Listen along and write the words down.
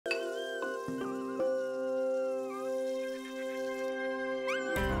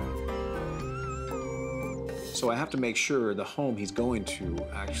So I have to make sure the home he's going to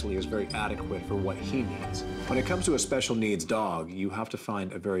actually is very adequate for what he needs. When it comes to a special needs dog, you have to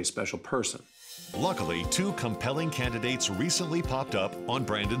find a very special person. Luckily, 2 compelling candidates recently popped up on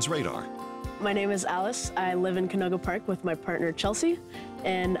Brandon's radar. My name is Alice. I live in Canoga Park with my partner Chelsea,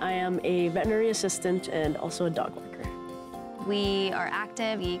 and I am a veterinary assistant and also a dog walker. We are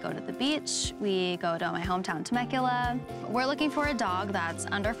active, we go to the beach, we go to my hometown Temecula. We're looking for a dog that's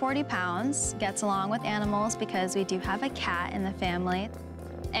under 40 pounds, gets along with animals because we do have a cat in the family,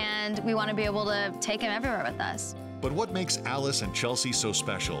 and we want to be able to take him everywhere with us. But what makes Alice and Chelsea so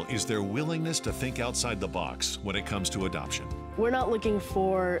special is their willingness to think outside the box when it comes to adoption. We're not looking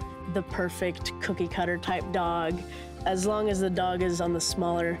for the perfect cookie-cutter type dog. As long as the dog is on the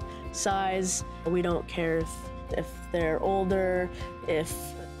smaller size, we don't care if they're older, if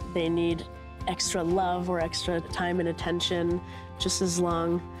they need extra love or extra time and attention, just as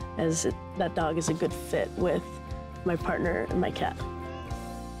long as that dog is a good fit with my partner and my cat.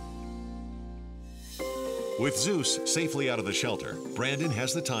 With Zeus safely out of the shelter, Brandon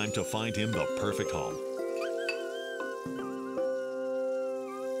has the time to find him the perfect home.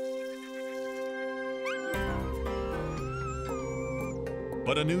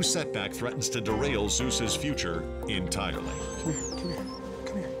 But a new setback threatens to derail Zeus's future entirely. Come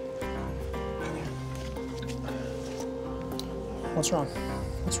here. What's wrong?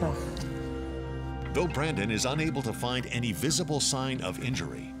 What's wrong? Though Brandon is unable to find any visible sign of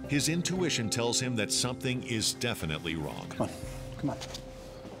injury, his intuition tells him that something is definitely wrong. Come on.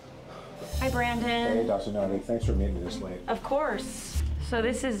 Hi, Brandon. Hey, Dr. Nadi. Thanks for meeting me this late. Of course. So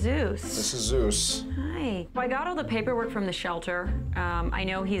this is Zeus. This is Zeus. Hi. Well, I got all the paperwork from the shelter. I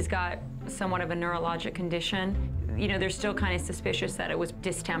know he's got somewhat of a neurologic condition. You know, they're still kind of suspicious that it was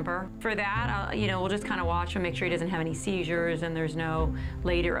distemper. For that, we'll just kind of watch him, make sure he doesn't have any seizures and there's no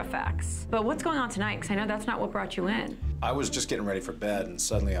later effects. But what's going on tonight? Because I know that's not what brought you in. I was just getting ready for bed, and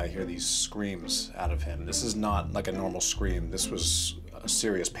suddenly I hear these screams out of him. This is not like a normal scream. This was a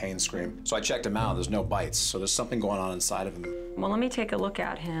serious pain scream. So I checked him out. There's no bites, so there's something going on inside of him. Well, let me take a look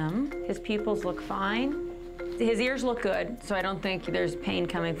at him. His pupils look fine. His ears look good, so I don't think there's pain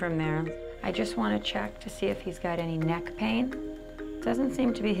coming from there. I just want to check to see if he's got any neck pain. Doesn't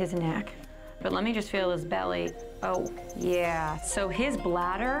seem to be his neck, but let me just feel his belly. Oh, yeah. So his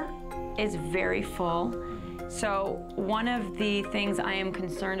bladder is very full. So one of the things I am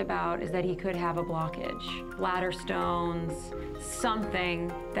concerned about is that he could have a blockage, bladder stones,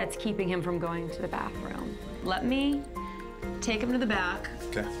 something that's keeping him from going to the bathroom. Let me take him to the back.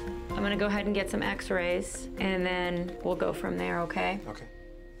 Okay. I'm gonna go ahead and get some x-rays, and then we'll go from there, okay? Okay.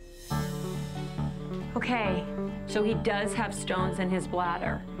 Okay, so he does have stones in his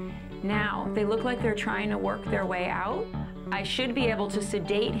bladder. Now, they look like they're trying to work their way out. I should be able to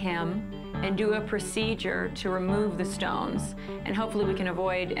sedate him and do a procedure to remove the stones, and hopefully we can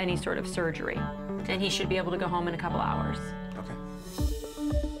avoid any sort of surgery. And he should be able to go home in a couple hours.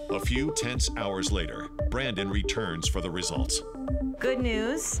 A few tense hours later, Brandon returns for the results. Good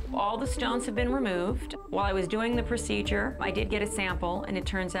news, all the stones have been removed. While I was doing the procedure, I did get a sample, and it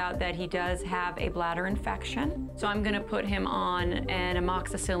turns out that he does have a bladder infection. So I'm gonna put him on an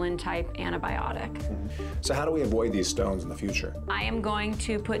amoxicillin-type antibiotic. So how do we avoid these stones in the future? I am going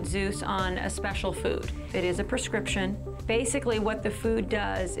to put Zeus on a special food. It is a prescription. Basically, what the food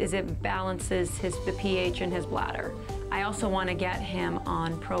does is it balances the pH in his bladder. I also want to get him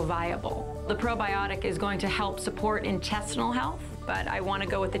on ProViable. The probiotic is going to help support intestinal health, but I want to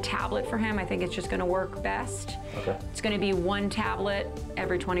go with the tablet for him. I think it's just going to work best. Okay. It's going to be 1 tablet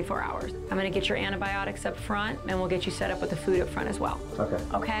every 24 hours. I'm going to get your antibiotics up front, and we'll get you set up with the food up front as well. Okay.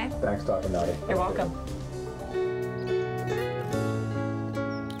 Okay? Thanks, Dr. Nadi. You're welcome.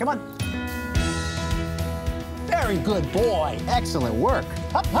 Come on. Very good boy. Excellent work.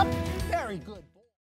 Hup, hup.